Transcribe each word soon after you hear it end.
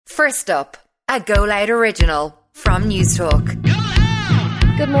First up, a Go Loud original from Newstalk.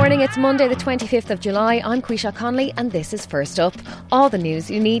 Good morning, it's Monday the 25th of July. I'm Quisha Conley and this is First Up, all the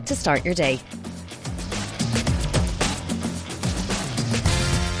news you need to start your day.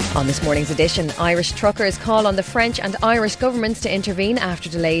 On this morning's edition, Irish truckers call on the French and Irish governments to intervene after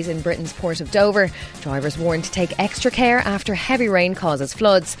delays in Britain's port of Dover. Drivers warned to take extra care after heavy rain causes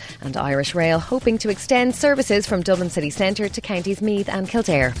floods. And Irish Rail hoping to extend services from Dublin city centre to counties Meath and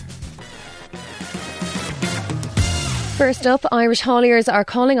Kildare. First up, Irish hauliers are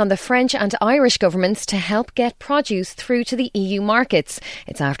calling on the French and Irish governments to help get produce through to the EU markets.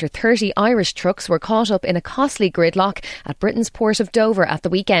 It's after 30 Irish trucks were caught up in a costly gridlock at Britain's port of Dover at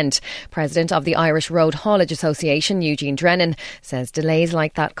the weekend. President of the Irish Road Haulage Association, Eugene Drennan, says delays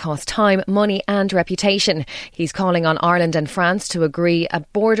like that cost time, money and reputation. He's calling on Ireland and France to agree a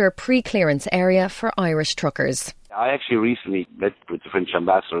border pre-clearance area for Irish truckers. I actually recently met with the French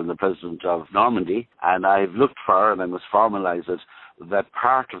ambassador and the president of Normandy, and I've looked for, and I must formalise it, that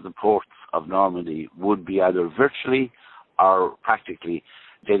part of the ports of Normandy would be either virtually or practically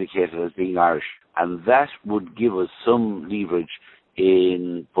dedicated as being Irish. And that would give us some leverage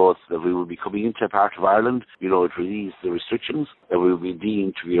in both that we will be coming into a part of Ireland, it will ease the restrictions, that we will be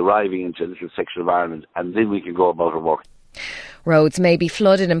deemed to be arriving into a little section of Ireland, and then we can go about our work. Roads may be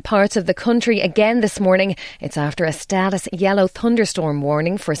flooded in parts of the country again this morning. It's after a status yellow thunderstorm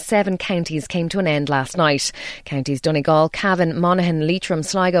warning for 7 counties came to an end last night. Counties Donegal, Cavan, Monaghan, Leitrim,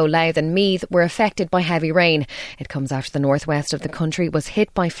 Sligo, Louth and Meath were affected by heavy rain. It comes after the northwest of the country was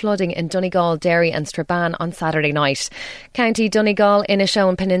hit by flooding in Donegal, Derry and Strabane on Saturday night. County Donegal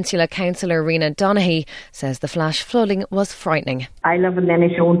Inishowen Peninsula Councillor Rena Donaghy says the flash flooding was frightening. I live in the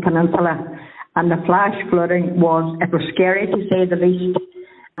Inishowen Peninsula. And the flash flooding it was scary to say the least.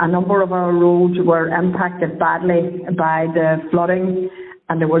 A number of our roads were impacted badly by the flooding,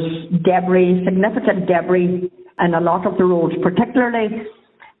 and there was significant debris in a lot of the roads, particularly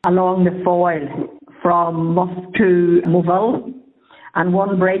along the Foyle from Muff to Moville, and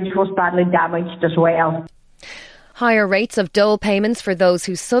one bridge was badly damaged as well. Higher rates of dole payments for those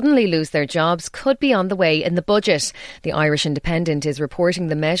who suddenly lose their jobs could be on the way in the budget. The Irish Independent is reporting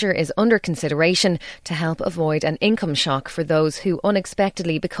the measure is under consideration to help avoid an income shock for those who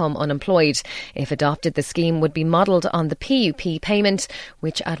unexpectedly become unemployed. If adopted, the scheme would be modelled on the PUP payment,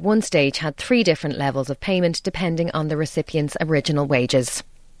 which at one stage had 3 different levels of payment depending on the recipient's original wages.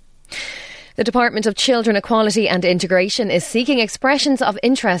 The Department of Children Equality and Integration is seeking expressions of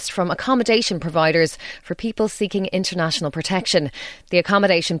interest from accommodation providers for people seeking international protection. The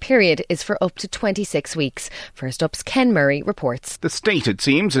accommodation period is for up to 26 weeks. First Up's Ken Murray reports. The state, it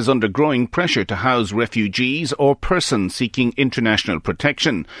seems, is under growing pressure to house refugees or persons seeking international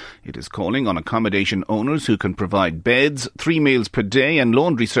protection. It is calling on accommodation owners who can provide beds, 3 meals per day and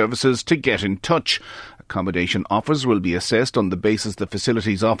laundry services to get in touch. Accommodation offers will be assessed on the basis the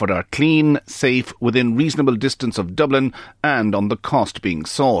facilities offered are clean, safe, within reasonable distance of Dublin and on the cost being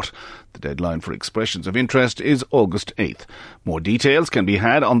sought. The deadline for expressions of interest is August 8th. More details can be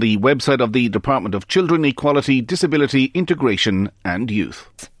had on the website of the Department of Children, Equality, Disability, Integration and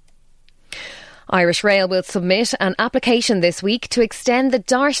Youth. Irish Rail will submit an application this week to extend the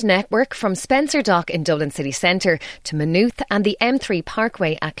DART network from Spencer Dock in Dublin city centre to Maynooth and the M3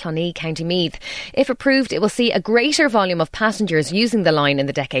 Parkway at Clonee, County Meath. If approved, it will see a greater volume of passengers using the line in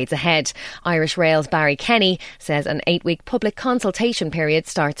the decades ahead. Irish Rail's Barry Kenny says an 8-week public consultation period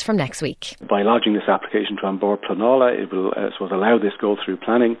starts from next week. By lodging this application to An Bord Pleanála, it will allow this go through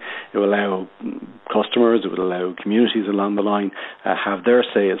planning. It will allow customers, it will allow communities along the line have their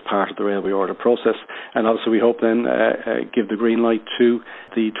say as part of the railway order process. And also we hope then give the green light to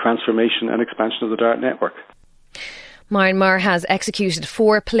the transformation and expansion of the DART network. Myanmar has executed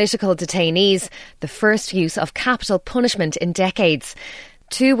 4 political detainees, the first use of capital punishment in decades.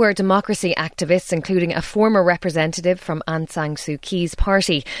 2 were democracy activists, including a former representative from Aung San Suu Kyi's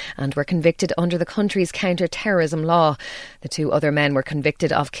party, and were convicted under the country's counter-terrorism law. The 2 other men were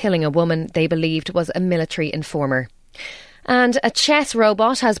convicted of killing a woman they believed was a military informer. And a chess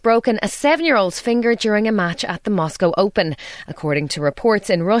robot has broken a 7-year-old's finger during a match at the Moscow Open. According to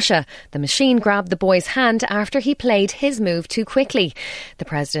reports in Russia, the machine grabbed the boy's hand after he played his move too quickly. The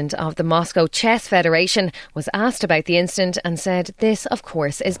president of the Moscow Chess Federation was asked about the incident and said this, of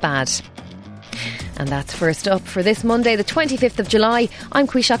course, is bad. And that's First Up for this Monday, the 25th of July. I'm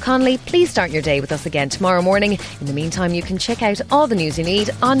Quisha Conley. Please start your day with us again tomorrow morning. In the meantime, you can check out all the news you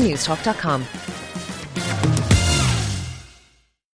need on newstalk.com.